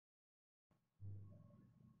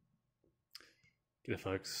G'day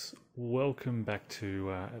folks, welcome back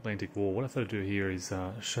to Atlantic Wall. What I thought I'd do here is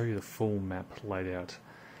show you the full map laid out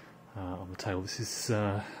on the table. This is,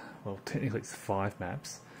 well, technically it's 5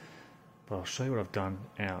 maps, but I'll show you what I've done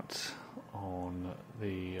out on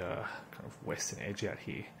the kind of western edge out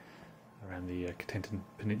here around the Cotentin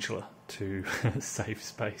Peninsula to save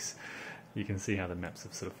space. You can see how the maps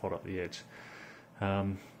have sort of followed up the edge.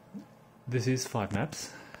 This is 5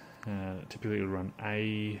 maps. Typically you'll run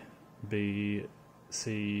A, B,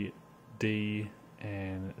 C, D,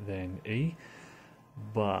 and then E,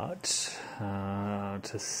 but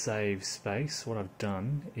to save space, what I've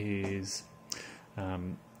done is I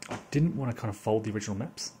didn't want to kind of fold the original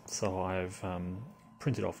maps, so I've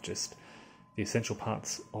printed off just the essential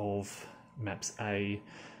parts of maps A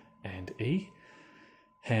and E,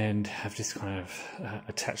 and have just kind of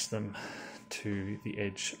attached them to the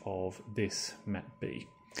edge of this map B.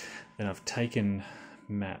 Then I've taken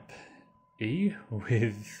map E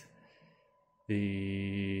with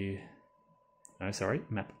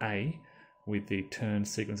map A with the turn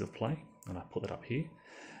sequence of play, and I put that up here,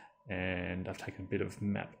 and I've taken a bit of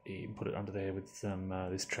map E and put it under there with some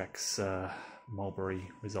this track's Mulberry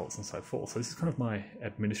results and so forth. So this is kind of my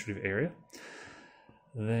administrative area.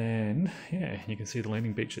 Then, yeah, you can see the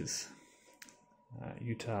landing beaches.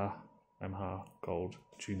 Utah, Omaha, Gold,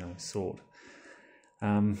 Juneau, Sword.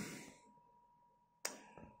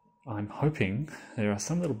 I'm hoping there are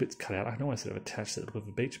some little bits cut out. I know I sort of attached it with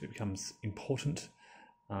the beach, but it becomes important.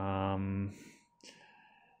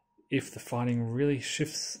 If the fighting really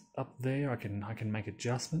shifts up there, I can make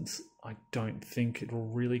adjustments. I don't think it will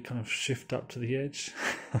really kind of shift up to the edge,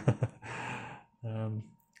 but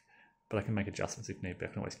I can make adjustments if need be. I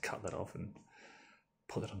can always cut that off and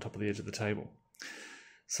put that on top of the edge of the table.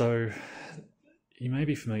 So you may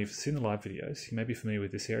be familiar, if you've seen the live videos, you may be familiar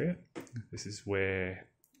with this area. This is where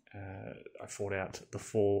I fought out the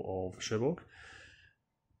fall of Cherbourg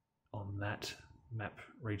on that map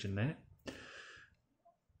region there.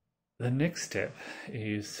 The next step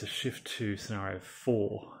is to shift to scenario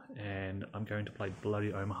 4, and I'm going to play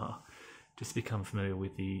Bloody Omaha just to become familiar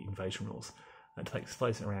with the invasion rules. That takes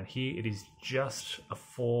place around here. It is just a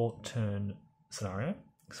 4-turn scenario,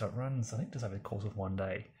 so it runs, I think, just over the course of one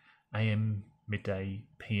day, AM, midday,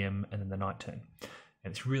 PM, and then the night turn.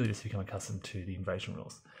 And it's really just to become accustomed to the invasion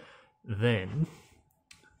rules. Then,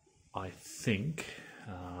 I think,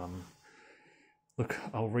 look,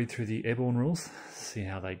 I'll read through the airborne rules, see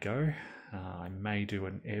how they go. I may do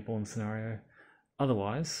an airborne scenario.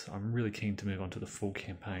 Otherwise, I'm really keen to move on to the full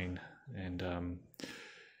campaign and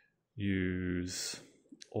use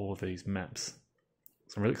all of these maps.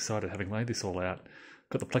 So I'm really excited, having laid this all out.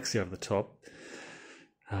 Got the plexi over the top.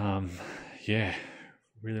 Yeah,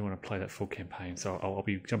 really want to play that full campaign. So I'll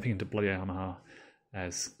be jumping into Bloody Omaha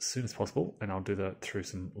as soon as possible, and I'll do that through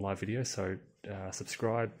some live videos. So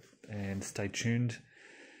subscribe and stay tuned,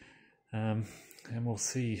 and we'll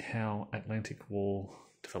see how Atlantic Wall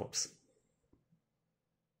develops.